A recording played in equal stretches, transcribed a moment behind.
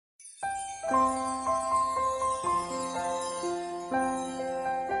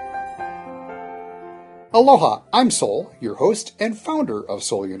Aloha, I'm Sol, your host and founder of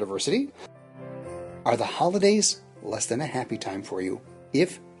Sol University. Are the holidays less than a happy time for you?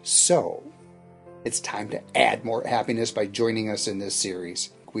 If so, it's time to add more happiness by joining us in this series.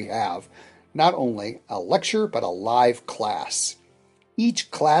 We have not only a lecture, but a live class. Each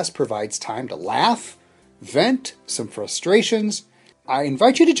class provides time to laugh, vent some frustrations. I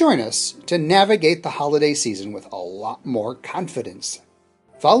invite you to join us to navigate the holiday season with a lot more confidence.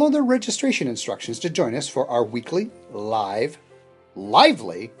 Follow the registration instructions to join us for our weekly,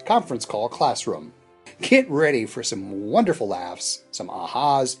 lively conference call classroom. Get ready for some wonderful laughs, some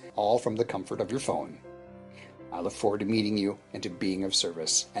ahas, all from the comfort of your phone. I look forward to meeting you and to being of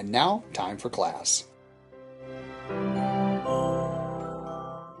service. And now, time for class.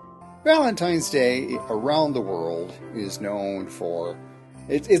 Valentine's Day around the world is known for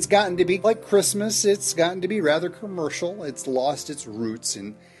it's gotten to be like Christmas. It's gotten to be rather commercial. It's lost its roots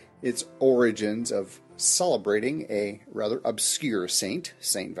and its origins of celebrating a rather obscure saint,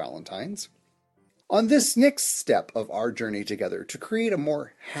 Saint Valentine's. On this next step of our journey together to create a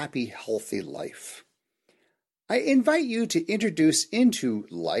more happy, healthy life, I invite you to introduce into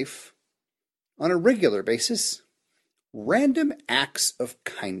life, on a regular basis, random acts of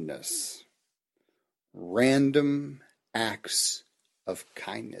kindness. Random acts of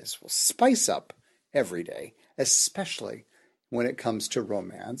kindness will spice up every day, especially when it comes to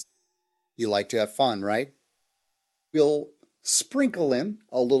romance. You like to have fun, right? We'll sprinkle in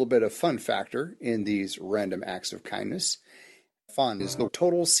a little bit of fun factor in these random acts of kindness. Fun is the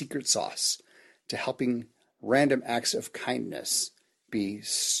total secret sauce to helping random acts of kindness be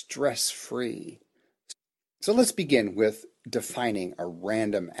stress-free. So let's begin with defining a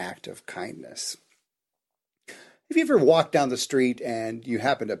random act of kindness. Have you ever walked down the street and you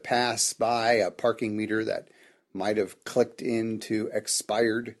happen to pass by a parking meter that might have clicked into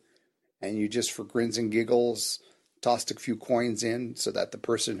expired, and you just for grins and giggles tossed a few coins in so that the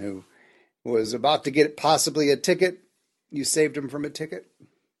person who was about to get possibly a ticket, you saved him from a ticket?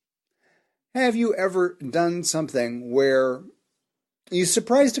 Have you ever done something where you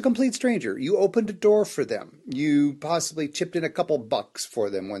surprised a complete stranger? You opened a door for them. You possibly chipped in a couple bucks for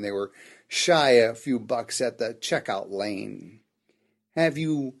them when they were shy a few bucks at the checkout lane. Have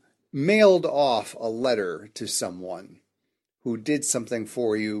you mailed off a letter to someone who did something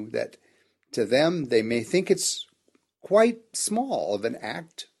for you that to them they may think it's quite small of an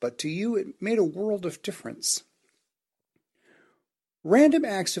act, but to you it made a world of difference? Random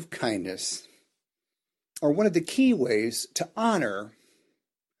acts of kindness are one of the key ways to honor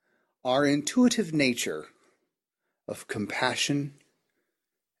our intuitive nature of compassion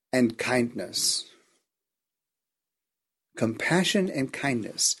and kindness. Compassion and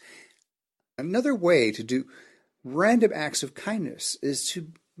kindness. Another way to do random acts of kindness is to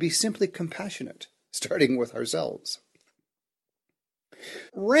be simply compassionate, starting with ourselves.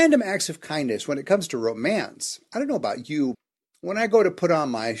 Random acts of kindness when it comes to romance. I don't know about you. When I go to put on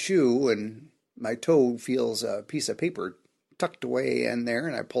my shoe and my toe feels a piece of paper tucked away in there,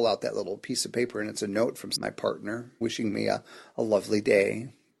 and I pull out that little piece of paper and it's a note from my partner wishing me a lovely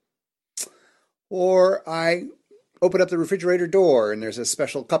day. Or I open up the refrigerator door and there's a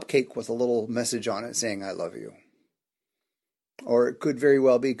special cupcake with a little message on it saying, I love you. Or it could very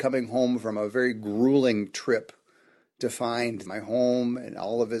well be coming home from a very grueling trip to find my home and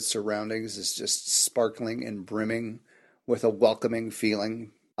all of its surroundings is just sparkling and brimming with a welcoming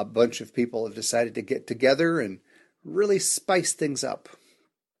feeling. A bunch of people have decided to get together and really spice things up.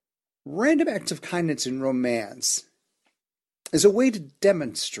 Random acts of kindness in romance is a way to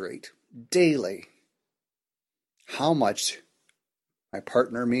demonstrate daily how much my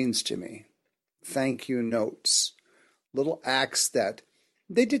partner means to me. Thank you notes, little acts that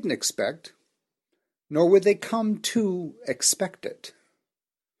they didn't expect, nor would they come to expect it.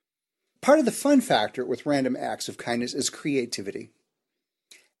 Part of the fun factor with random acts of kindness is creativity.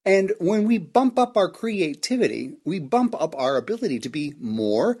 And when we bump up our creativity, we bump up our ability to be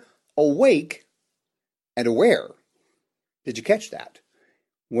more awake and aware. Did you catch that?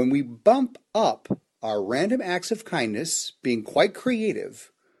 When we bump up our random acts of kindness, being quite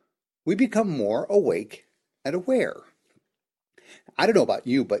creative, we become more awake and aware. I don't know about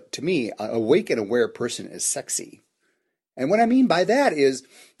you, but to me, an awake and aware person is sexy. And what I mean by that is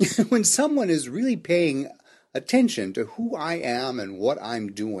when someone is really paying attention to who I am and what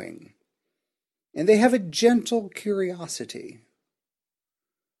I'm doing, and they have a gentle curiosity,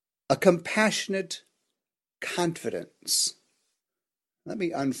 a compassionate confidence. Let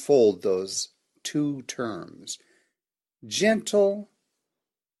me unfold those two terms. Gentle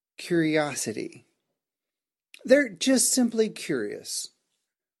curiosity. They're just simply curious.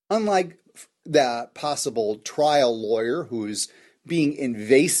 Unlike the possible trial lawyer who's being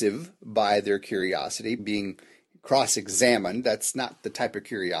invasive by their curiosity, being cross-examined. That's not the type of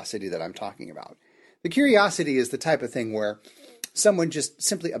curiosity that I'm talking about. The curiosity is the type of thing where someone just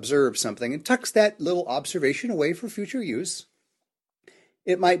simply observes something and tucks that little observation away for future use.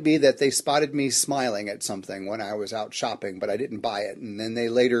 It might be that they spotted me smiling at something when I was out shopping, but I didn't buy it, and then they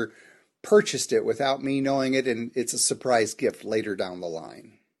later purchased it without me knowing it, and it's a surprise gift later down the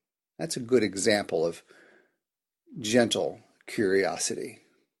line. That's a good example of gentle curiosity.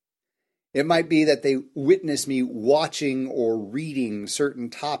 It might be that they witness me watching or reading certain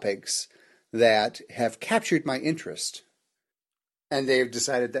topics that have captured my interest. And they've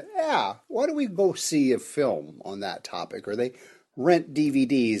decided that, why don't we go see a film on that topic? Or they rent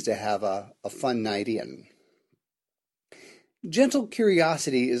DVDs to have a fun night in. Gentle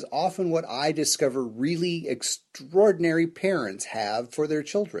curiosity is often what I discover really extraordinary parents have for their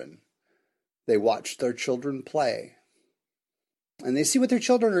children. They watch their children play. And they see what their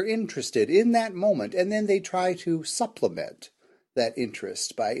children are interested in that moment, and then they try to supplement that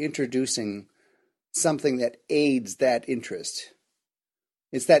interest by introducing something that aids that interest.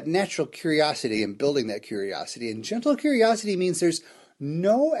 It's that natural curiosity and building that curiosity. And gentle curiosity means there's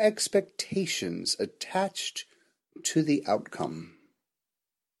no expectations attached to the outcome.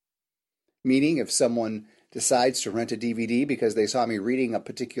 Meaning, if someone decides to rent a DVD because they saw me reading a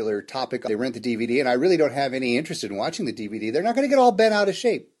particular topic, they rent the DVD, and I really don't have any interest in watching the DVD, they're not going to get all bent out of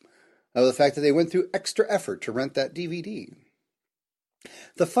shape of the fact that they went through extra effort to rent that DVD.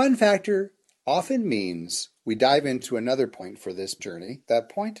 The fun factor often means we dive into another point for this journey. That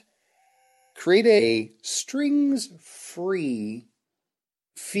point, create a strings-free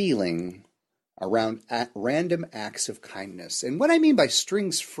feeling around random acts of kindness. And what I mean by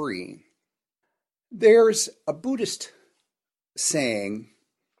strings-free, there's a Buddhist saying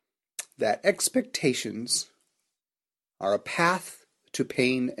that expectations are a path to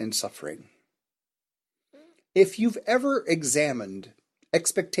pain and suffering. If you've ever examined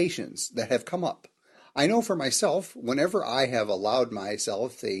expectations that have come up, I know for myself, whenever I have allowed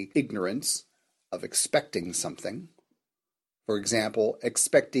myself the ignorance of expecting something, for example,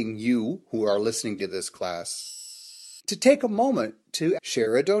 expecting you who are listening to this class to take a moment to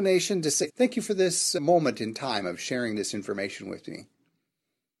share a donation, to say thank you for this moment in time of sharing this information with me.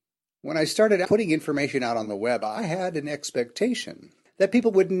 When I started putting information out on the web, I had an expectation that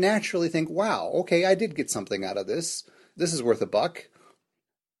people would naturally think, wow, okay, I did get something out of this. This is worth $1.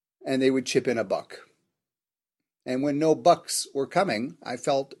 And they would chip in $1. And when no bucks were coming, I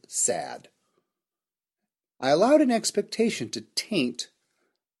felt sad. I allowed an expectation to taint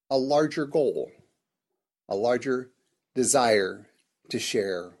a larger goal, a larger desire to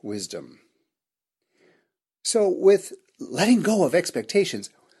share wisdom. So with letting go of expectations,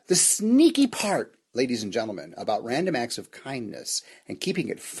 the sneaky part, ladies and gentlemen, about random acts of kindness and keeping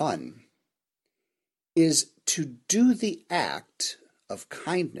it fun is to do the act of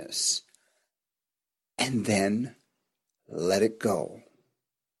kindness and then let it go.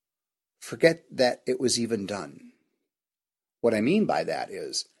 Forget that it was even done. What I mean by that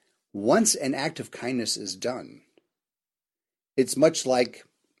is, once an act of kindness is done, it's much like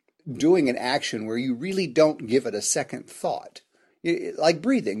doing an action where you really don't give it a second thought. Like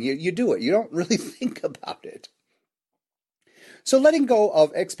breathing, you do it. You don't really think about it. So letting go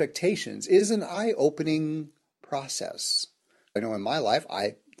of expectations is an eye-opening process. I know in my life,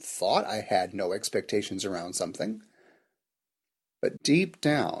 I thought I had no expectations around something, but deep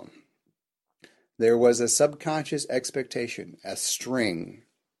down, there was a subconscious expectation, a string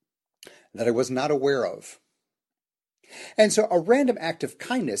that I was not aware of. And so a random act of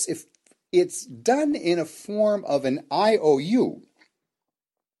kindness, if it's done in a form of an IOU,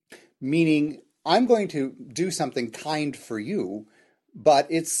 meaning I'm going to do something kind for you, but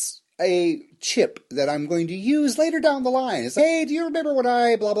it's a chip that I'm going to use later down the line. It's like, hey, do you remember when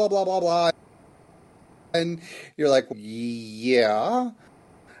I blah, blah, blah, blah, blah? And you're like, yeah.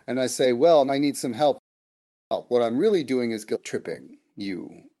 And I say, well, I need some help. What I'm really doing is guilt-tripping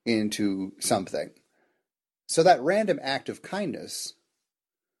you into something. So that random act of kindness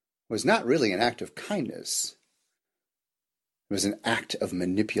was not really an act of kindness. It was an act of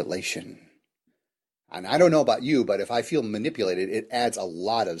manipulation. And I don't know about you, but if I feel manipulated, it adds a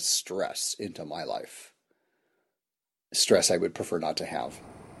lot of stress into my life. Stress I would prefer not to have.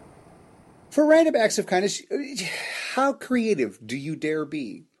 For random acts of kindness, how creative do you dare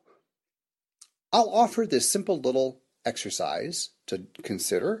be? I'll offer this simple little exercise to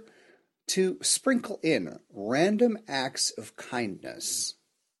consider to sprinkle in random acts of kindness.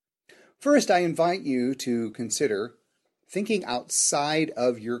 First, I invite you to consider thinking outside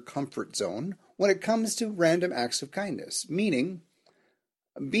of your comfort zone when it comes to random acts of kindness, meaning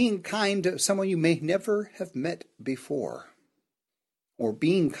being kind to someone you may never have met before, or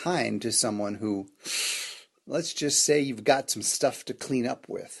being kind to someone who, let's just say, you've got some stuff to clean up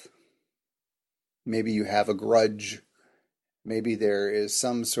with. Maybe you have a grudge. Maybe there is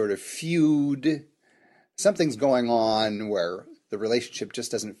some sort of feud. Something's going on where the relationship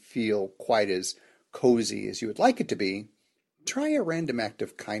just doesn't feel quite as cozy as you would like it to be. Try a random act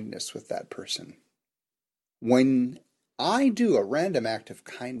of kindness with that person. When I do a random act of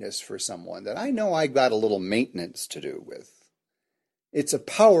kindness for someone that I know I've got a little maintenance to do with, it's a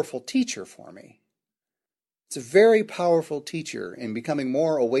powerful teacher for me. It's a very powerful teacher in becoming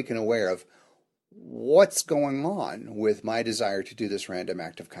more awake and aware of what's going on with my desire to do this random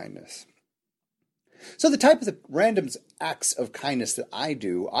act of kindness. So the type of the random acts of kindness that I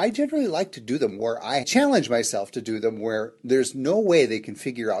do, I generally like to do them where I challenge myself to do them where there's no way they can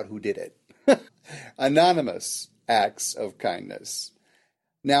figure out who did it. Anonymous acts of kindness.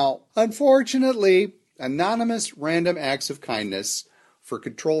 Now, unfortunately, anonymous random acts of kindness for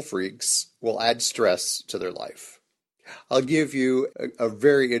control freaks will add stress to their life. I'll give you a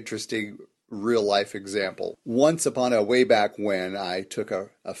very interesting real-life example. Once upon a way back when, I took a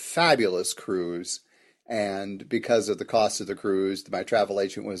fabulous cruise, and because of the cost of the cruise, my travel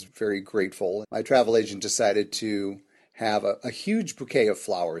agent was very grateful. My travel agent decided to have a huge bouquet of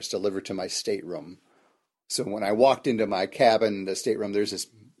flowers delivered to my stateroom. So when I walked into my cabin, the stateroom, there's this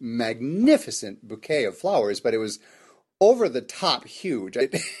magnificent bouquet of flowers, but it was over the top huge.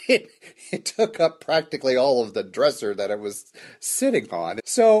 It took up practically all of the dresser that it was sitting on.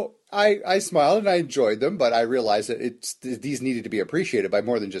 So I smiled and I enjoyed them, but I realized that these needed to be appreciated by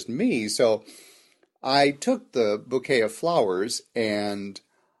more than just me. So I took the bouquet of flowers, and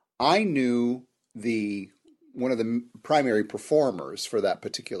I knew one of the primary performers for that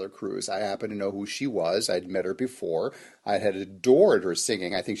particular cruise. I happened to know who she was. I'd met her before. I had adored her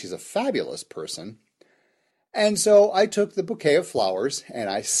singing. I think she's a fabulous person. And so I took the bouquet of flowers and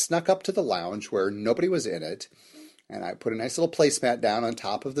I snuck up to the lounge where nobody was in it. And I put a nice little placemat down on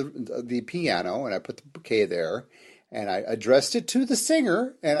top of the piano, and I put the bouquet there. And I addressed it to the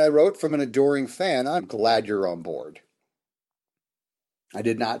singer, and I wrote, from an adoring fan, "I'm glad you're on board." I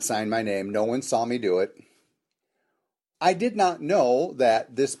did not sign my name. No one saw me do it. I did not know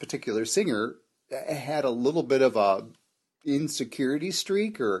that this particular singer had a little bit of a insecurity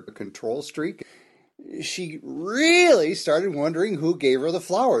streak or a control streak. She really started wondering who gave her the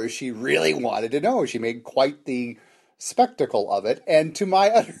flowers. She really wanted to know. She made quite the spectacle of it. And to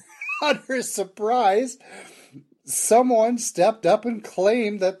my utter surprise, someone stepped up and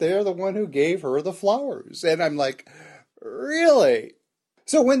claimed that they're the one who gave her the flowers. And I'm like, really?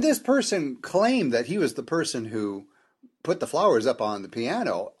 So when this person claimed that he was the person who put the flowers up on the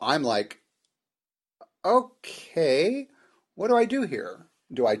piano, I'm like, okay, what do I do here?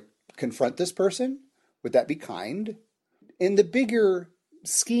 Do I confront this person? Would that be kind? In the bigger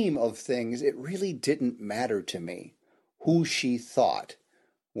scheme of things, it really didn't matter to me who she thought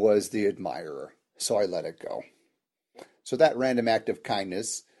was the admirer, so I let it go. So that random act of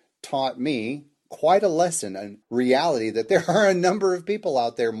kindness taught me quite a lesson in reality, that there are a number of people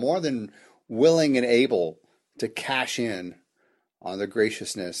out there more than willing and able to cash in on the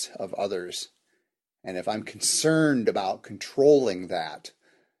graciousness of others. And if I'm concerned about controlling that,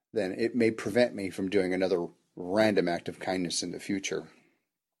 then it may prevent me from doing another random act of kindness in the future.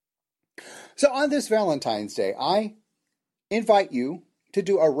 So on this Valentine's Day, I invite you to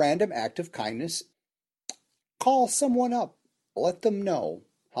do a random act of kindness. Call someone up. Let them know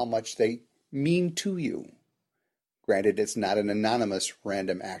how much they mean to you. Granted, it's not an anonymous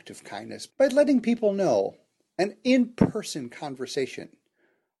random act of kindness, but letting people know, an in-person conversation,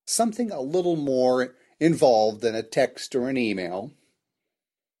 something a little more involved than a text or an email.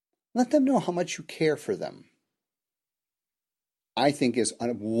 Let them know how much you care for them. I think is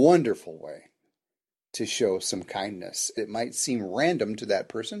a wonderful way to show some kindness. It might seem random to that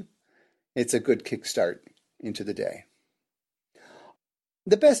person. It's a good kickstart into the day.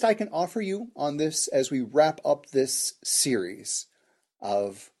 The best I can offer you on this as we wrap up this series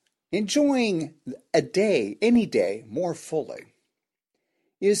of enjoying a day, any day, more fully,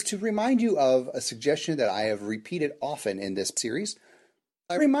 is to remind you of a suggestion that I have repeated often in this series.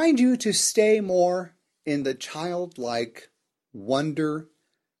 I remind you to stay more in the childlike wonder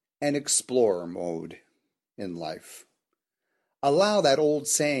and explorer mode in life. Allow that old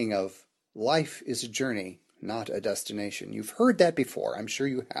saying of life is a journey, not a destination. You've heard that before. I'm sure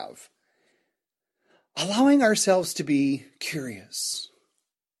you have. Allowing ourselves to be curious,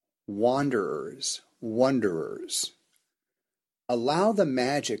 wanderers, wanderers. Allow the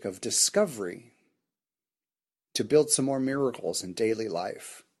magic of discovery to build some more miracles in daily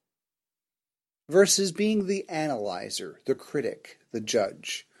life, versus being the analyzer, the critic, the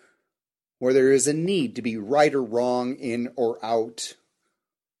judge, where there is a need to be right or wrong, in or out,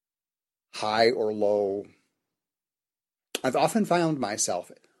 high or low. I've often found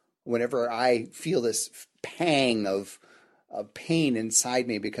myself, whenever I feel this pang of pain inside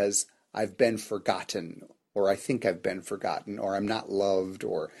me because I've been forgotten, or I think I've been forgotten, or I'm not loved,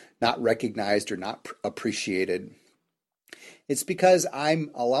 or not recognized, or not appreciated, it's because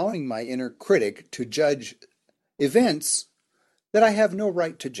I'm allowing my inner critic to judge events that I have no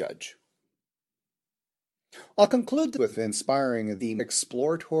right to judge. I'll conclude with inspiring the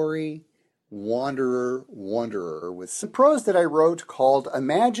exploratory wanderer with some prose that I wrote called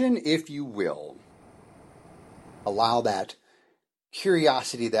Imagine If You Will. Allow that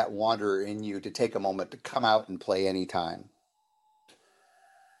curiosity, that wanderer in you, to take a moment to come out and play anytime.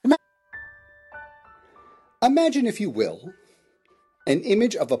 Imagine, if you will, an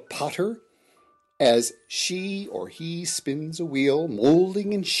image of a potter as she or he spins a wheel,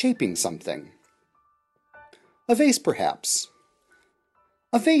 molding and shaping something. A vase, perhaps.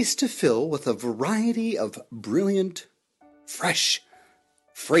 A vase to fill with a variety of brilliant, fresh,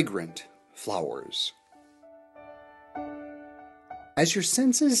 fragrant flowers. As your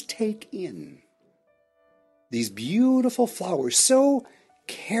senses take in these beautiful flowers so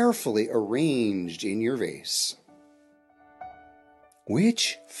carefully arranged in your vase,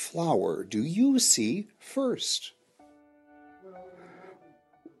 which flower do you see first?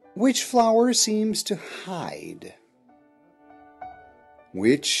 Which flower seems to hide?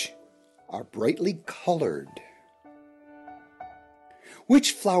 Which are brightly colored?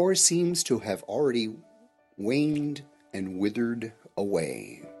 Which flower seems to have already waned and withered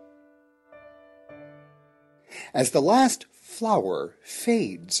away? As the last flower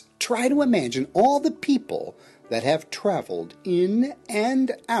fades, try to imagine all the people that have traveled in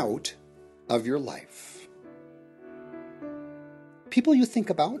and out of your life. People you think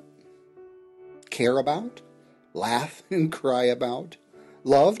about, care about, laugh and cry about,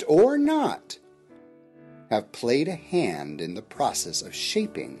 loved or not, have played a hand in the process of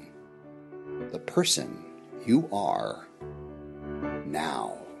shaping the person you are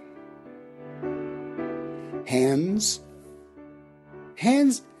now. Hands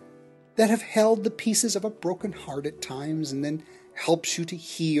that have held the pieces of a broken heart at times and then helps you to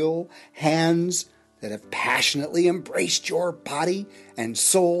heal. Hands that have passionately embraced your body and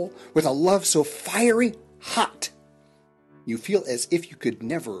soul with a love so fiery hot you feel as if you could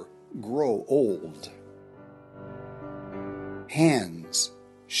never grow old. Hands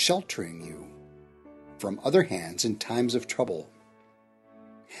sheltering you from other hands in times of trouble.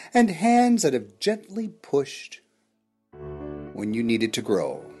 And hands that have gently pushed when you needed to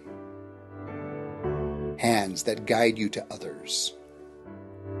grow. Hands that guide you to others.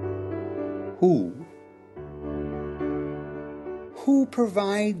 Who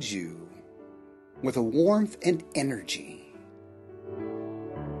provides you with a warmth and energy?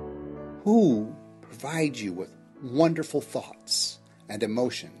 Who provides you with wonderful thoughts and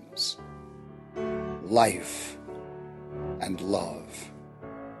emotions, life and love?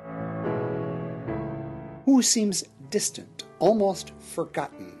 Who seems distant, almost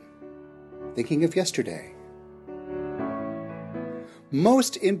forgotten, thinking of yesterday?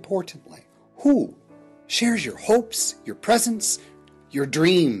 Most importantly, who shares your hopes, your presence, your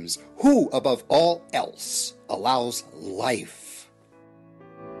dreams? Who, above all else, allows life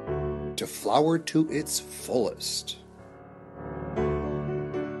to flower to its fullest?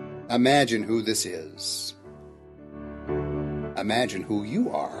 Imagine who this is. Imagine who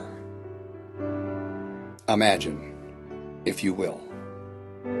you are. Imagine, if you will.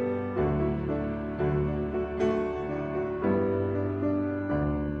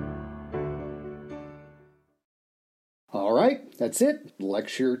 All right, that's it.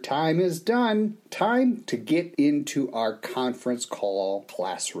 Lecture time is done. Time to get into our conference call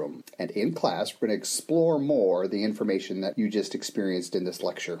classroom. And in class, we're going to explore more the information that you just experienced in this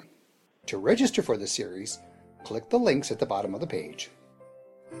lecture. To register for the series, click the links at the bottom of the page.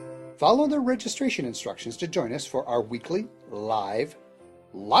 Follow the registration instructions to join us for our weekly,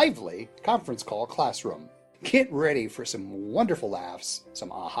 lively conference call classroom. Get ready for some wonderful laughs, some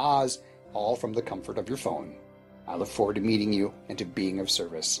ahas, all from the comfort of your phone. I look forward to meeting you and to being of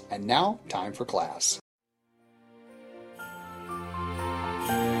service. And now, time for class.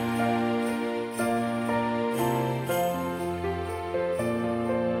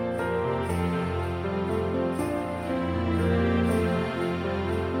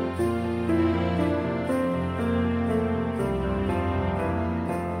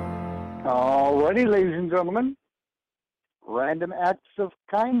 Alrighty, ladies and gentlemen, random acts of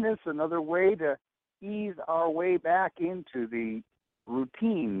kindness, another way to ease our way back into the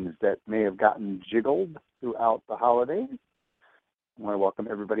routines that may have gotten jiggled throughout the holidays. I want to welcome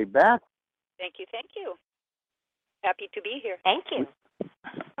everybody back. Thank you, thank you. Happy to be here. Thank you.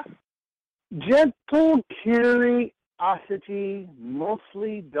 Gentle curiosity,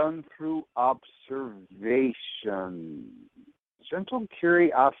 mostly done through observation. Gentle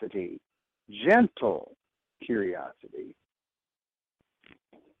curiosity. Gentle curiosity.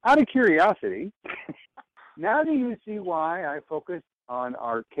 Out of curiosity, now do you see why I focused on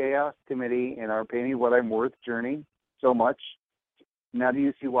our Chaos Committee and our Pay Me What I'm Worth journey so much? Now do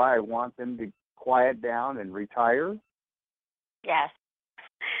you see why I want them to quiet down and retire? Yes.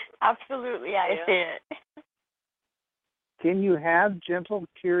 Absolutely, I see it. Can you have gentle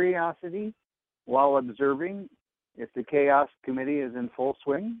curiosity while observing if the Chaos Committee is in full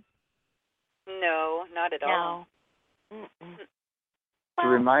swing? No, not at all. No. To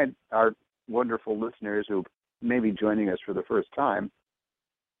remind our wonderful listeners who may be joining us for the first time,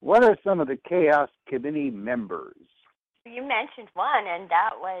 what are some of the Chaos Committee members? You mentioned one, and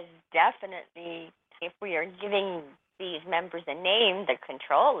that was definitely, if we are giving these members a name, the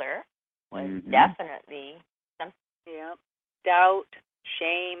controller was definitely some. Yeah. Doubt,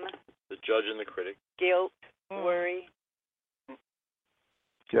 shame. The judge and the critic. Guilt, worry.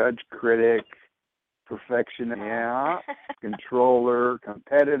 Judge, critic, perfectionist, controller,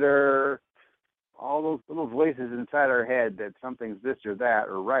 competitor, all those little voices inside our head that something's this or that,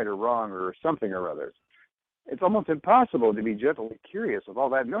 or right or wrong, or something or other. It's almost impossible to be gently curious with all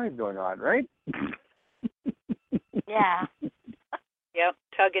that noise going on, right? Yeah. Yep,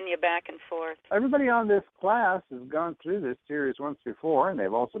 tugging you back and forth. Everybody on this class has gone through this series once before, and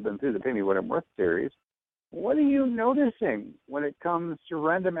they've also been through the Pay Me What I'm Worth series. What are you noticing when it comes to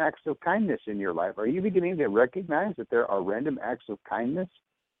random acts of kindness in your life? Are you beginning to recognize that there are random acts of kindness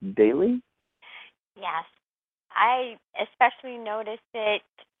daily? Yes. I especially notice it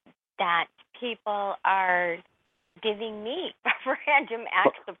that people are giving me random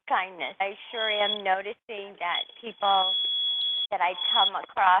acts of kindness. I sure am noticing that people that I come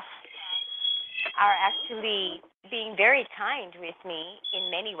across are actually being very kind with me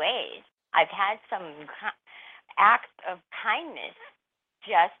in many ways. I've had some acts of kindness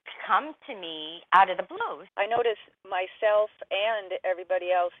just come to me out of the blue. I notice myself and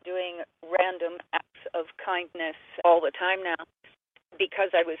everybody else doing random acts of kindness all the time now.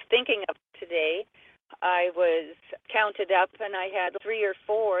 Because I was thinking of today, I was counted up and I had 3 or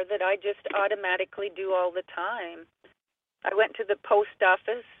 4 that I just automatically do all the time. I went to the post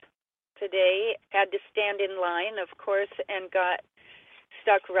office today, had to stand in line, of course, and got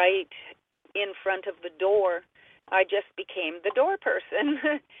stuck right in front of the door. I just became the door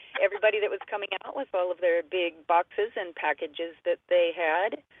person. Everybody that was coming out with all of their big boxes and packages that they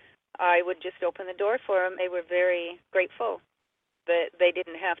had, I would just open the door for them. They were very grateful that they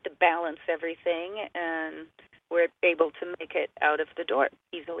didn't have to balance everything and were able to make it out of the door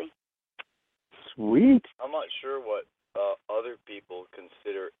easily. Sweet. I'm not sure what other people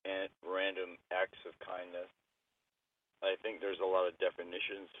consider random acts of kindness. I think there's a lot of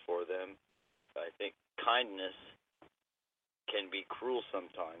definitions for them. I think kindness can be cruel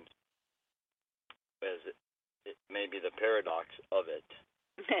sometimes, as it may be the paradox of it.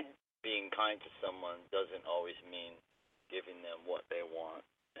 Being kind to someone doesn't always mean giving them what they want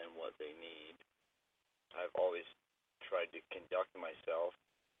and what they need. I've always tried to conduct myself.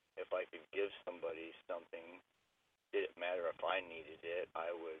 If I could give somebody something, it didn't matter if I needed it, I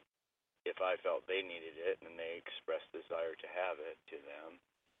would. If I felt they needed it and they expressed desire to have it to them,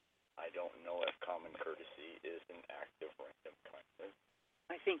 I don't know if common courtesy is an act of random kindness.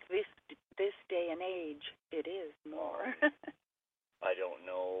 I think this day and age, it is more. I don't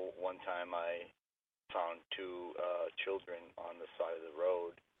know. One time I found 2 children on the side of the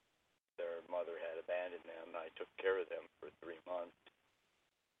road. Their mother had abandoned them. I took care of them for 3 months,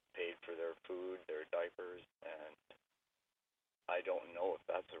 paid for their food, their diapers, and I don't know if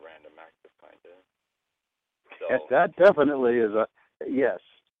that's a random act of kindness. So, that definitely is a, yes,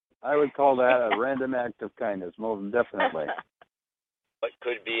 I would call that a random act of kindness, most definitely. But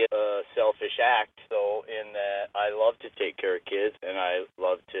could be a selfish act, so in that I love to take care of kids and I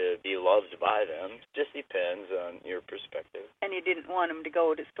love to be loved by them. Just depends on your perspective. And you didn't want them to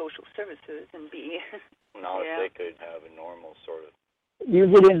go to social services and be... Not if they could have a normal sort of... You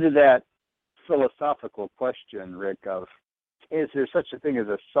get into that philosophical question, Rick, of is there such a thing as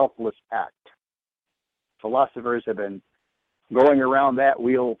a selfless act? Philosophers have been going around that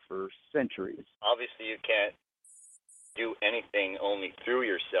wheel for centuries. Obviously, you can't do anything only through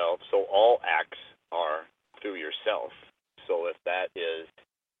yourself, so all acts are through yourself. So if that is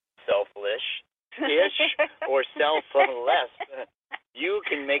selfish-ish or selfless, you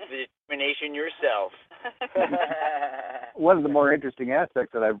can make the determination yourself. One of the more interesting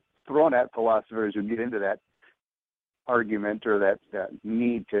aspects that I've thrown at philosophers who get into that argument or that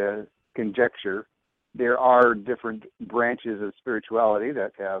need to conjecture, there are different branches of spirituality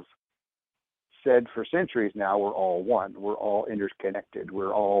that have said for centuries now, we're all one. We're all interconnected.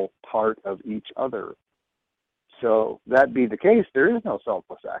 We're all part of each other. So that be the case, there is no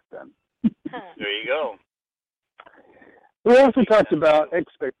selfless act then. There you go. We also talked about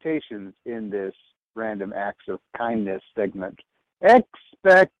expectations in this Random Acts of Kindness segment.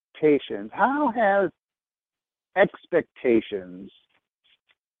 Expectations. How has expectations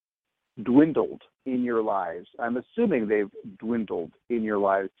dwindled in your lives? I'm assuming they've dwindled in your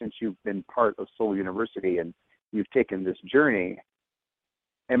lives since you've been part of Soul University and you've taken this journey.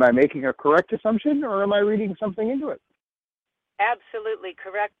 Am I making a correct assumption, or am I reading something into it? Absolutely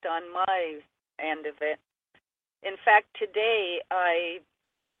correct on my end of it. In fact, today I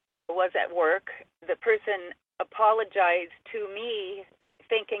was at work. The person apologized to me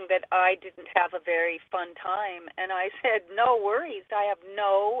thinking that I didn't have a very fun time. And I said, no worries. I have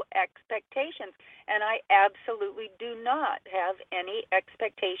no expectations. And I absolutely do not have any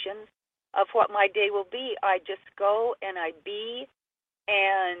expectations of what my day will be. I just go and I be,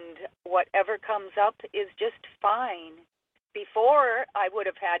 and whatever comes up is just fine. Before, I would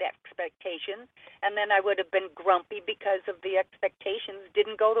have had expectations, and then I would have been grumpy because of the expectations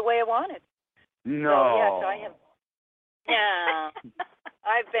didn't go the way I wanted. No. So, yes, I have. Yeah.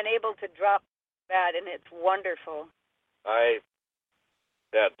 I've been able to drop that, and it's wonderful. I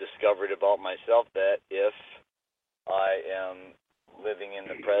have discovered about myself that if I am living in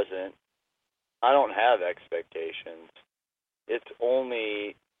the present, I don't have expectations. It's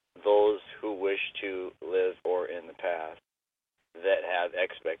only those who wish to live or in the past that have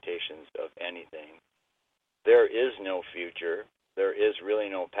expectations of anything. There is no future. There is really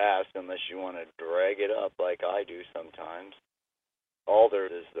no past unless you want to drag it up like I do sometimes. All there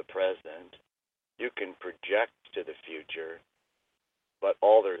is the present. You can project to the future, but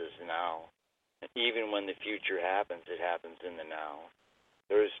all there is now. And even when the future happens, it happens in the now.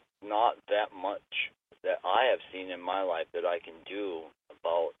 There's not that much that I have seen in my life that I can do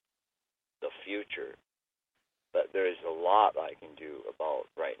about the future, but there is a lot I can do about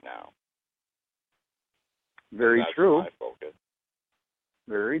right now. Very true. My focus.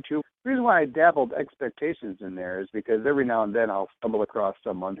 Very true. The reason why I dabbled expectations in there is because every now and then I'll stumble across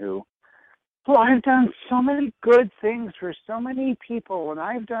someone who, well, I've done so many good things for so many people, and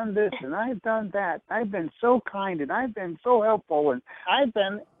I've done this and I've done that. I've been so kind and I've been so helpful, and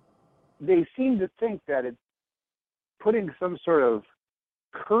they seem to think that it's putting some sort of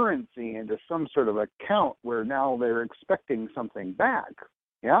currency into some sort of account where now they're expecting something back.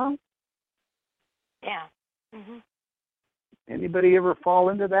 Yeah? Yeah. Mm-hmm. Anybody ever fall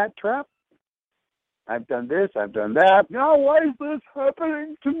into that trap? I've done this, I've done that. No, why is this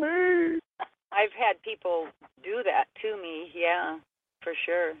happening to me? I've had people do that to me, yeah, for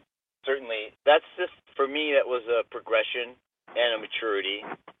sure. Certainly, that's just, for me, that was a progression and a maturity,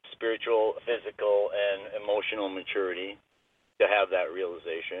 spiritual, physical, and emotional maturity, to have that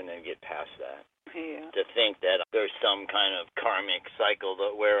realization and get past that. Yeah. To think that there's some kind of karmic cycle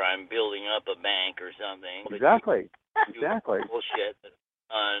where I'm building up a bank or something. Exactly. Exactly. Bullshit.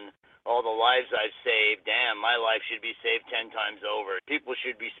 On all the lives I've saved, damn, my life should be saved 10 times over. People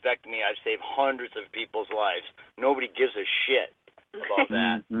should respect me. I've saved hundreds of people's lives. Nobody gives a shit about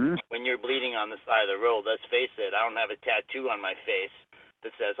that. Mm-hmm. When you're bleeding on the side of the road, let's face it, I don't have a tattoo on my face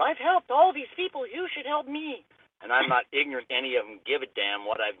that says, I've helped all these people, you should help me. And I'm not ignorant any of them give a damn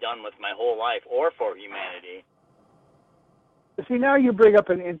what I've done with my whole life or for humanity. See, now you bring up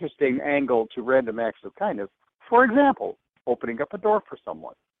an interesting angle to Random Acts of Kindness. For example, opening up a door for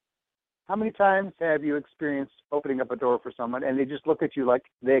someone. How many times have you experienced opening up a door for someone and they just look at you like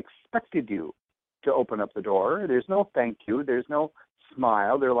they expected you to open up the door? There's no thank you. There's no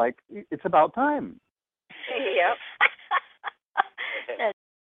smile. They're like, it's about time. Yep.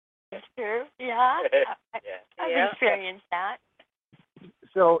 That's true. Yeah. I've experienced that.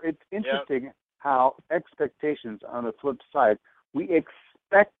 So it's interesting how expectations on the flip side, we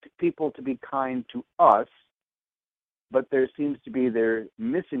expect people to be kind to us, but there seems to be their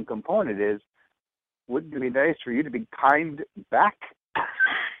missing component is, wouldn't it be nice for you to be kind back?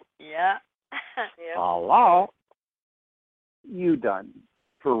 Yeah. Hello. You done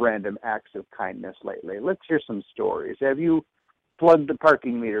for Random Acts of Kindness lately? Let's hear some stories. Have you plugged the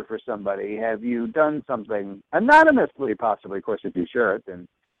parking meter for somebody? Have you done something anonymously, possibly? Of course, if you share it, then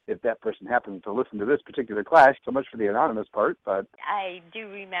if that person happens to listen to this particular class. So much for the anonymous part, but I do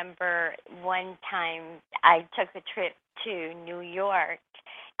remember one time I took a trip to New York.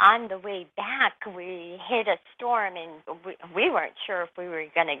 On the way back, we hit a storm, and we weren't sure if we were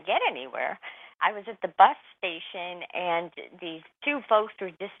going to get anywhere. I was at the bus station, and these two folks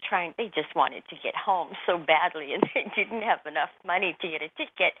were they just wanted to get home so badly, and they didn't have enough money to get a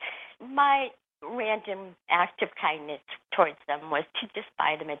ticket. My random act of kindness towards them was to just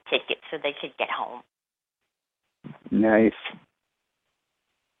buy them a ticket so they could get home. nice.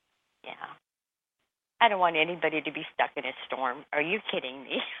 Yeah. I don't want anybody to be stuck in a storm. Are you kidding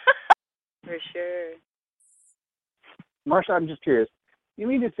me? For sure. Marsha, I'm just curious. You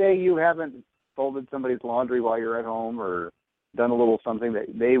mean to say you haven't folded somebody's laundry while you're at home, or done a little something that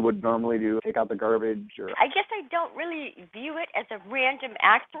they would normally do, take out the garbage? Or I guess I don't really view it as a random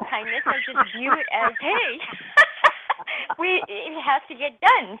act of kindness. I just view it as, hey, it has to get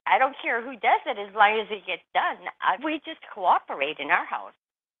done. I don't care who does it as long as it gets done. We just cooperate in our house.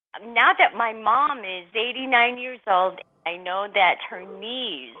 Now that my mom is 89 years old, I know that her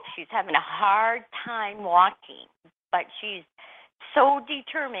knees, she's having a hard time walking, but she's so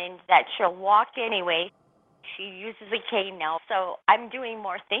determined that she'll walk anyway. She uses a cane now, so I'm doing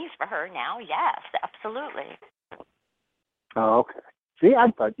more things for her now. Yes, absolutely. Oh, okay. See,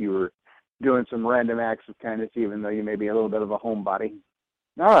 I thought you were doing some random acts of kindness, even though you may be a little bit of a homebody.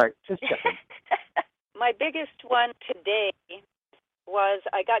 All right, just checking. My biggest one today was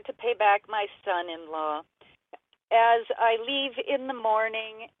I got to pay back my son-in-law. As I leave in the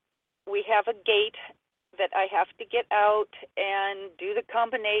morning, we have a gate that I have to get out and do the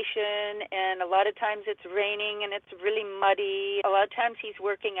combination, and a lot of times it's raining and it's really muddy. A lot of times he's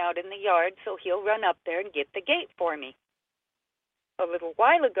working out in the yard, so he'll run up there and get the gate for me. A little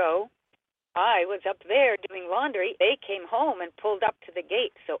while ago, I was up there doing laundry. They came home and pulled up to the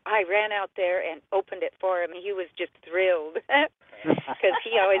gate, so I ran out there and opened it for him. He was just thrilled because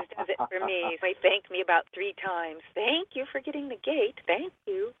he always does it for me. He thanked me about 3 times. Thank you for getting the gate. Thank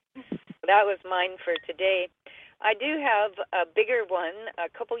you. That was mine for today. I do have a bigger one. A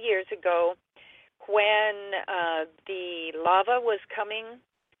couple years ago, when the lava was coming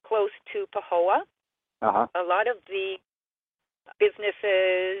close to Pahoa, a lot of the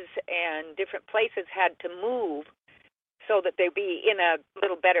businesses and different places had to move so that they'd be in a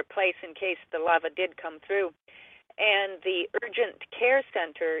little better place in case the lava did come through. And the urgent care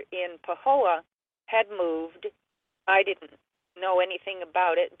center in Pahoa had moved. I didn't know anything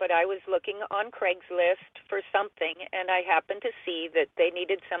about it, but I was looking on Craigslist for something, and I happened to see that they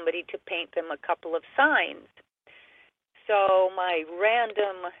needed somebody to paint them a couple of signs. So my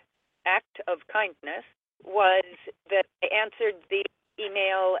random act of kindness was that I answered the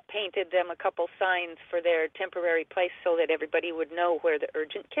email, painted them a couple signs for their temporary place so that everybody would know where the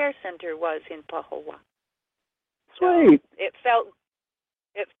urgent care center was in Pahoa. Sweet. So it felt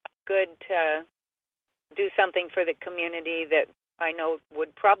good to do something for the community that I know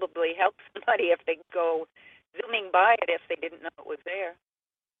would probably help somebody if they go zooming by it if they didn't know it was there.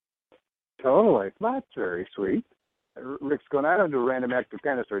 Totally. That's very sweet. Rick's going, I don't do random act of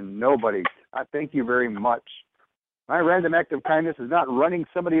kindness for nobody. I thank you very much. My random act of kindness is not running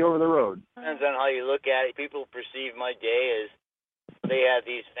somebody over the road. Depends on how you look at it. People perceive my day as they have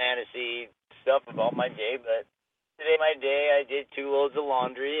these fantasy stuff about my day, but today, my day, I did 2 loads of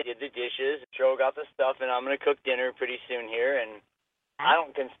laundry, did the dishes, Joe got the stuff, and I'm going to cook dinner pretty soon here, and I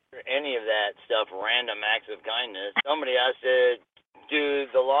don't consider any of that stuff random acts of kindness. Somebody has to do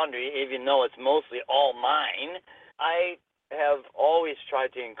the laundry, even though it's mostly all mine. I have always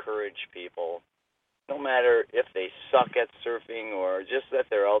tried to encourage people, no matter if they suck at surfing or just that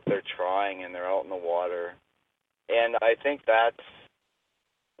they're out there trying and they're out in the water. And I think that's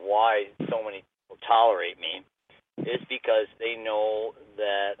why so many people tolerate me. Is because they know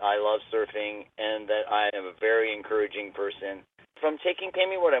that I love surfing and that I am a very encouraging person. From taking Pay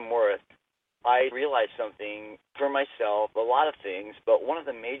Me What I'm Worth, I realized something for myself, a lot of things, but one of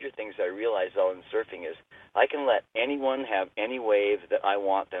the major things I realized out in surfing is I can let anyone have any wave that I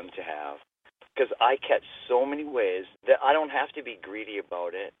want them to have. Because I catch so many waves that I don't have to be greedy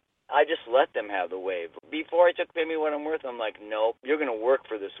about it. I just let them have the wave. Before I took Pay Me What I'm Worth, I'm like, nope, you're going to work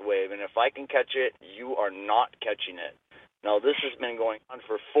for this wave, and if I can catch it, you are not catching it. Now, this has been going on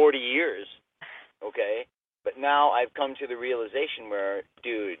for 40 years, okay? But now I've come to the realization where,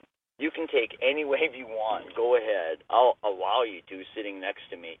 dude, you can take any wave you want. Go ahead. I'll allow you to sitting next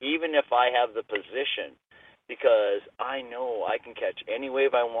to me, even if I have the position, because I know I can catch any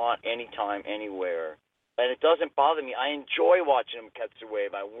wave I want, anytime, anywhere. And it doesn't bother me. I enjoy watching them catch the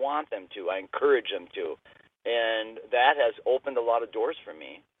wave. I want them to. I encourage them to. And that has opened a lot of doors for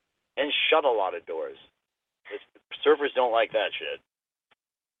me. and shut a lot of doors. Surfers don't like that shit.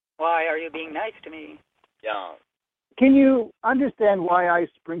 Why are you being nice to me? Yeah. Can you understand why I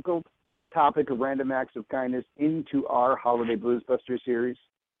sprinkled topic of random acts of kindness into our Holiday Blues Buster series?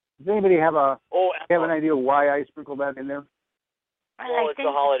 Does anybody have an idea why I sprinkled that in there? Well, it's a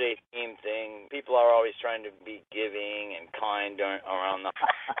holiday theme thing. People are always trying to be giving and kind around the.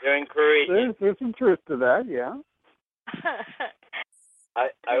 They're encouraging. There's some truth to that, yeah.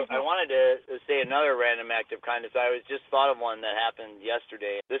 I wanted to say another random act of kindness. I was just thought of one that happened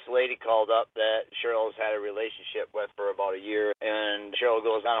yesterday. This lady called up that Cheryl's had a relationship with for about a year, and Cheryl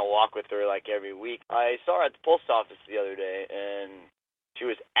goes on a walk with her like every week. I saw her at the post office the other day, and she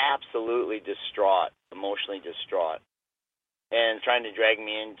was absolutely distraught, emotionally distraught, and trying to drag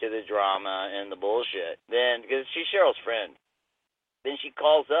me into the drama and the bullshit. Then, because she's Cheryl's friend, then she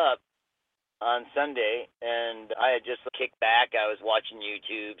calls up on Sunday, and I had just kicked back. I was watching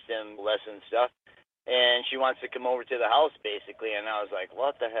YouTube, some lesson stuff, and she wants to come over to the house, basically, and I was like,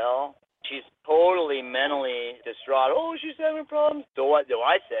 what the hell? She's totally mentally distraught. Oh, she's having problems. So what do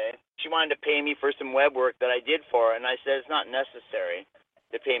I say? She wanted to pay me for some web work that I did for her, and I said it's not necessary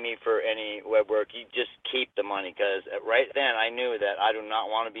to pay me for any web work. You just keep the money, because right then I knew that I do not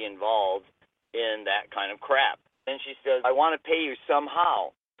want to be involved in that kind of crap. And she says, I want to pay you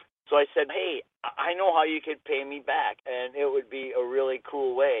somehow. So I said, hey, I know how you could pay me back, and it would be a really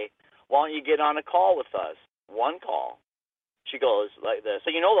cool way. Why don't you get on a call with us? One call. She goes like this.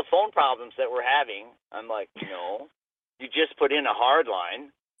 So you know the phone problems that we're having? I'm like, no. You just put in a hard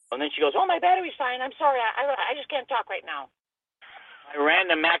line. And then she goes, oh, my battery's fine. I'm sorry. I just can't talk right now. My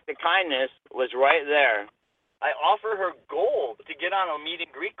random act of kindness was right there. I offered her gold to get on a meet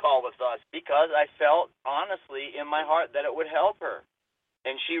and greet call with us because I felt, honestly, in my heart that it would help her.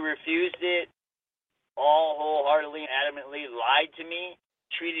 And she refused it all wholeheartedly, adamantly, lied to me,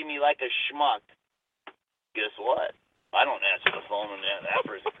 treated me like a schmuck. Guess what? I don't answer the phone when that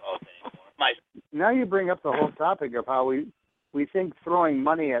person calls anymore. Now you bring up the whole topic of how we think throwing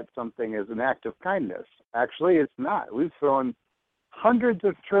money at something is an act of kindness. Actually, it's not. We've thrown hundreds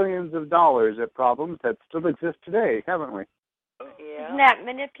of trillions of dollars at problems that still exist today, haven't we? Yeah. Isn't that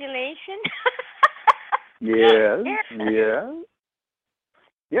manipulation? Yes.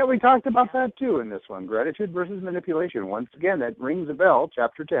 Yeah, we talked about that too in this one. Gratitude versus manipulation. Once again, that rings a bell,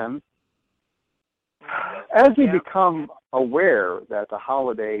 chapter 10. As we become aware that the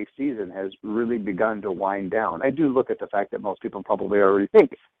holiday season has really begun to wind down, I do look at the fact that most people probably already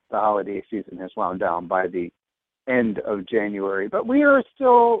think the holiday season has wound down by the end of January. But we are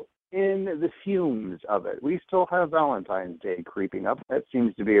still in the fumes of it. We still have Valentine's Day creeping up. That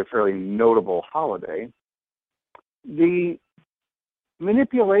seems to be a fairly notable holiday. The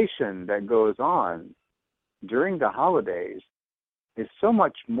manipulation that goes on during the holidays is so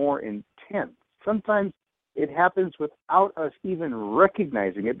much more intense. Sometimes it happens without us even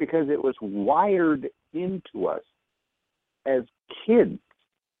recognizing it because it was wired into us as kids.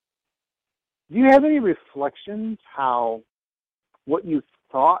 Do you have any reflections how what you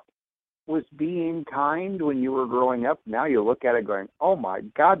thought was being kind when you were growing up, now you look at it going, oh my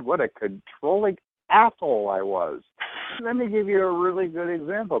God, what a controlling asshole I was? Let me give you a really good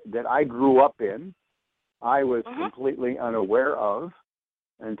example that I grew up in. I was completely unaware of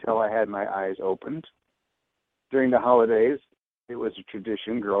until I had my eyes opened. During the holidays, it was a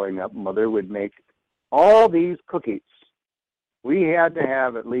tradition growing up. Mother would make all these cookies. We had to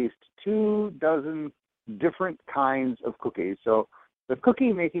have at least 24 different kinds of cookies. So the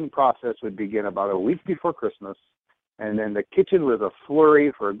cookie making process would begin about a week before Christmas. And then the kitchen was a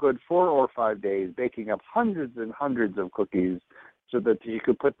flurry for a good 4 or 5 days, baking up hundreds and hundreds of cookies so that you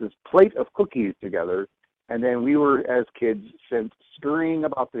could put this plate of cookies together. And then we were, as kids, sent scurrying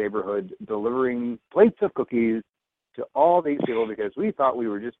about the neighborhood, delivering plates of cookies to all these people because we thought we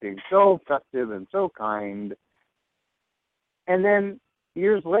were just being so festive and so kind. And then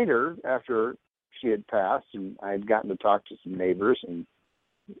years later, after she had passed and I had gotten to talk to some neighbors and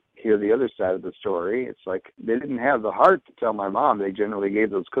hear the other side of the story, it's like they didn't have the heart to tell my mom. They generally gave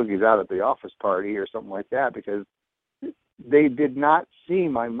those cookies out at the office party or something like that because they did not see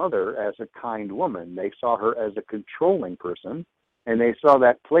my mother as a kind woman. They saw her as a controlling person, and they saw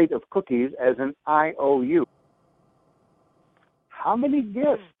that plate of cookies as an IOU. How many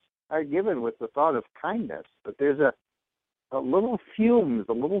gifts are given with the thought of kindness? But there's a little fumes,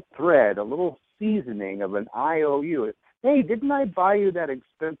 a little thread, a little seasoning of an IOU. Hey, didn't I buy you that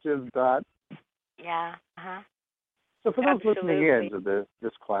expensive dot? Yeah. So for those listening in to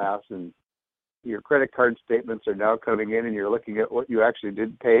this class, and your credit card statements are now coming in and you're looking at what you actually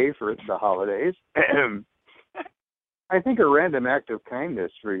did pay for the holidays, I think a random act of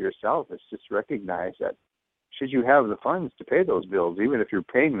kindness for yourself is just recognize that should you have the funds to pay those bills, even if you're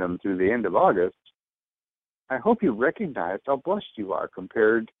paying them through the end of August, I hope you recognize how blessed you are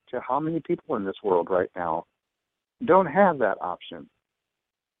compared to how many people in this world right now don't have that option.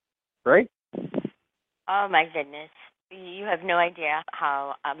 Right? Oh, my goodness. You have no idea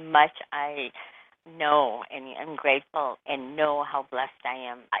how much I know and I'm grateful and know how blessed I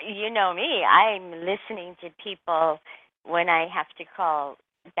am. You know me. I'm listening to people when I have to call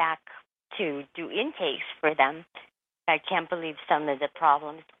back to do intakes for them. I can't believe some of the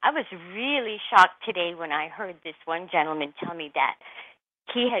problems. I was really shocked today when I heard this one gentleman tell me that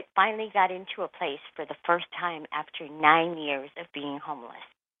he had finally got into a place for the first time after 9 years of being homeless.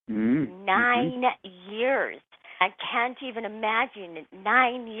 9 years. I can't even imagine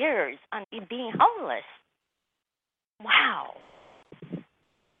 9 years on being homeless. Wow.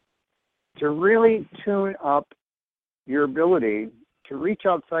 To really tune up your ability to reach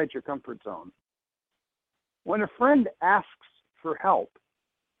outside your comfort zone. When a friend asks for help,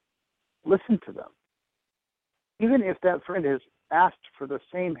 listen to them. Even if that friend has asked for the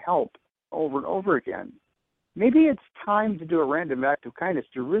same help over and over again, maybe it's time to do a random act of kindness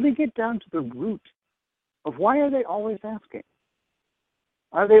to really get down to the root of why are they always asking?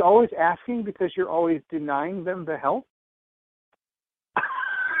 Are they always asking because you're always denying them the help?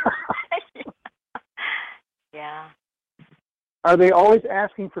 Yeah. Are they always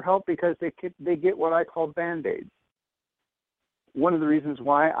asking for help because they get what I call Band-Aids? One of the reasons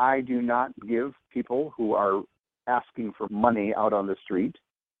why I do not give people who are asking for money out on the street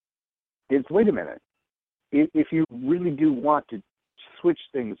is, wait a minute, if you really do want to switch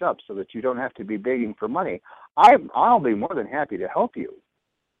things up so that you don't have to be begging for money, I'll be more than happy to help you.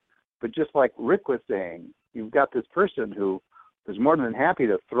 But just like Rick was saying, you've got this person who is more than happy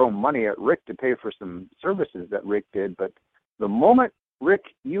to throw money at Rick to pay for some services that Rick did, but the moment, Rick,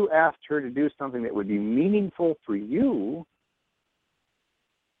 you asked her to do something that would be meaningful for you,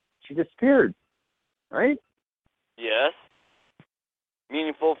 she disappeared, right? Yes.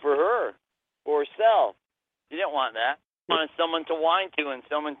 Meaningful for her, for herself. She didn't want that. She wanted someone to whine to and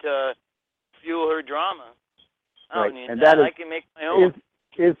someone to fuel her drama. I don't need And that. that is, I can make my own.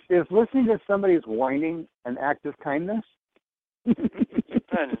 Is listening to somebody's whining an act of kindness?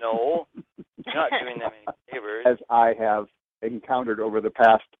 No. You're not doing them any favors. As I have encountered over the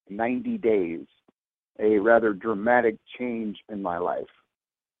past 90 days, a rather dramatic change in my life.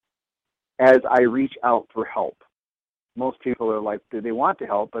 As I reach out for help, most people are like, they want to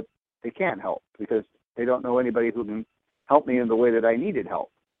help, but they can't help because they don't know anybody who can help me in the way that I needed help,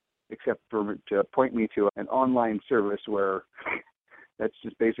 except for to point me to an online service where that's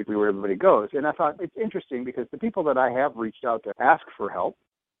just basically where everybody goes. And I thought it's interesting because the people that I have reached out to ask for help,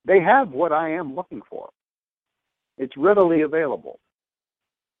 they have what I am looking for. It's readily available.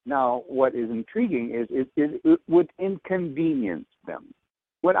 Now, what is intriguing is it would inconvenience them.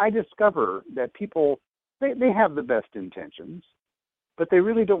 When I discover that people, they have the best intentions, but they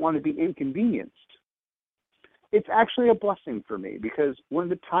really don't want to be inconvenienced, it's actually a blessing for me because when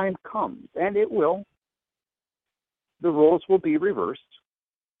the time comes, and it will, the roles will be reversed.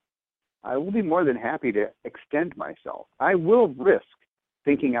 I will be more than happy to extend myself. I will risk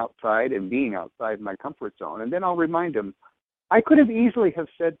thinking outside and being outside my comfort zone. And then I'll remind them, I could have easily have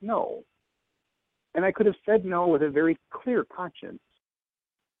said no. And I could have said no with a very clear conscience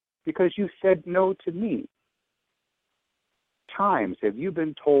because you said no to me. Times have you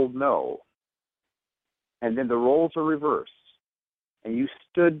been told no, and then the roles are reversed, and you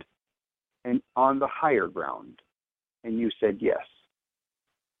stood on the higher ground, and you said yes.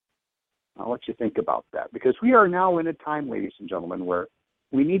 I'll let you think about that because we are now in a time, ladies and gentlemen, where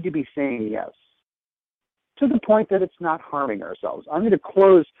we need to be saying yes to the point that it's not harming ourselves. I'm going to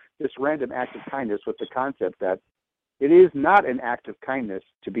close this random act of kindness with the concept that it is not an act of kindness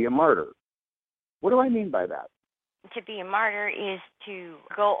to be a martyr. What do I mean by that? To be a martyr is to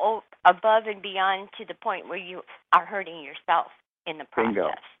go above and beyond to the point where you are hurting yourself in the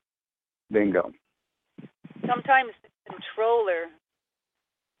process. Bingo. Sometimes the controller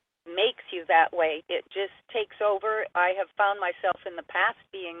makes you that way. It just takes over. I have found myself in the past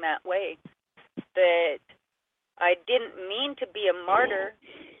being that way, that I didn't mean to be a martyr,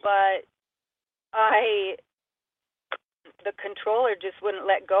 but the controller just wouldn't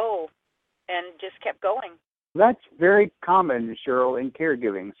let go and just kept going. That's very common, Cheryl, in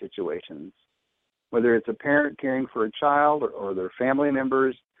caregiving situations. Whether it's a parent caring for a child or their family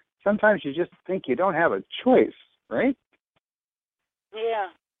members, sometimes you just think you don't have a choice, right? Yeah.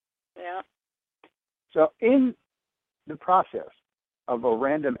 So in the process of a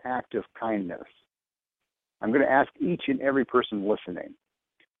random act of kindness, I'm going to ask each and every person listening,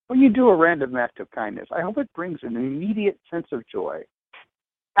 when you do a random act of kindness, I hope it brings an immediate sense of joy,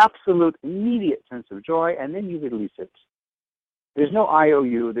 absolute immediate sense of joy, and then you release it. There's no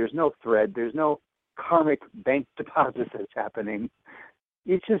IOU, there's no thread, there's no karmic bank deposit that's happening.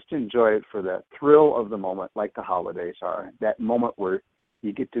 You just enjoy it for the thrill of the moment, like the holidays are. That moment where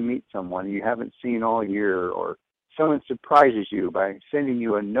you get to meet someone you haven't seen all year, or someone surprises you by sending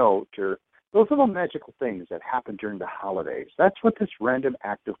you a note, or those little magical things that happen during the holidays. That's what this random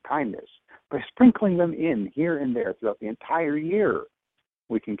act of kindness, by sprinkling them in here and there throughout the entire year,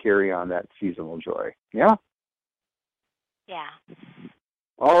 we can carry on that seasonal joy. Yeah? Yeah.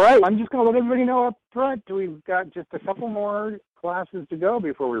 All right. I'm just going to let everybody know up front, we've got just a couple more classes to go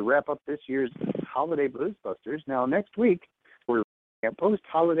before we wrap up this year's Holiday Blues Busters. Now, next week, we're looking at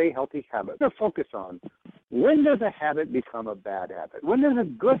post-holiday healthy habits. We're going to focus on, when does a habit become a bad habit? When does a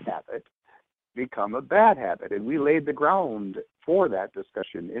good habit become a bad habit? And we laid the ground for that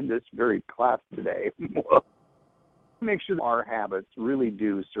discussion in this very class today. Make sure that our habits really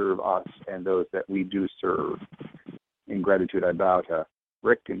do serve us and those that we do serve. In gratitude, I bow to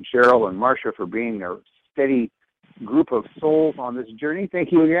Rick and Cheryl and Marcia for being a steady group of souls on this journey.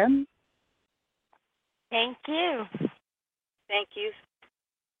 Thank you again. Thank you. Thank you.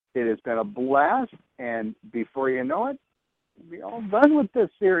 It has been a blast, and before you know it, we'll be all done with this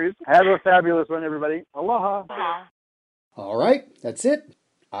series. Have a fabulous one, everybody. Aloha. Aloha. All right, that's it.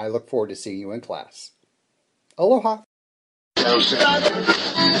 I look forward to seeing you in class. Aloha.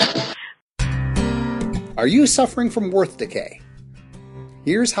 Are you suffering from worth decay?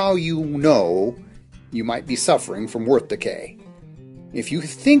 Here's how you know you might be suffering from worth decay. If you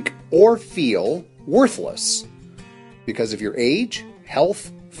think or feel worthless because of your age,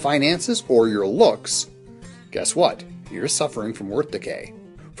 health, finances, or your looks, guess what? You're suffering from worth decay.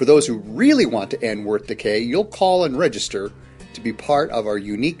 For those who really want to end worth decay, you'll call and register to be part of our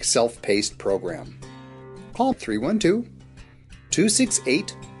unique self-paced program. Call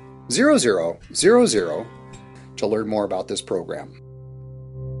 312-268-0000 to learn more about this program.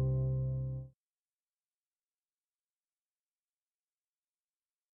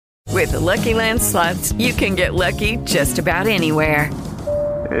 With the Lucky Land Slots, you can get lucky just about anywhere.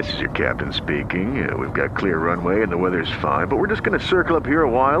 This is your captain speaking. We've got clear runway and the weather's fine, but we're just going to circle up here a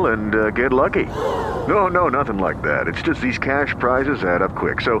while and get lucky. No, nothing like that. It's just these cash prizes add up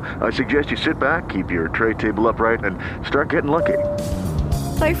quick. So I suggest you sit back, keep your tray table upright, and start getting lucky.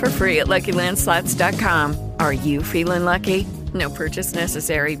 Play for free at LuckyLandSlots.com. Are you feeling lucky? No purchase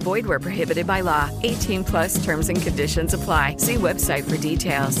necessary. Void where prohibited by law. 18+ terms and conditions apply. See website for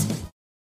details.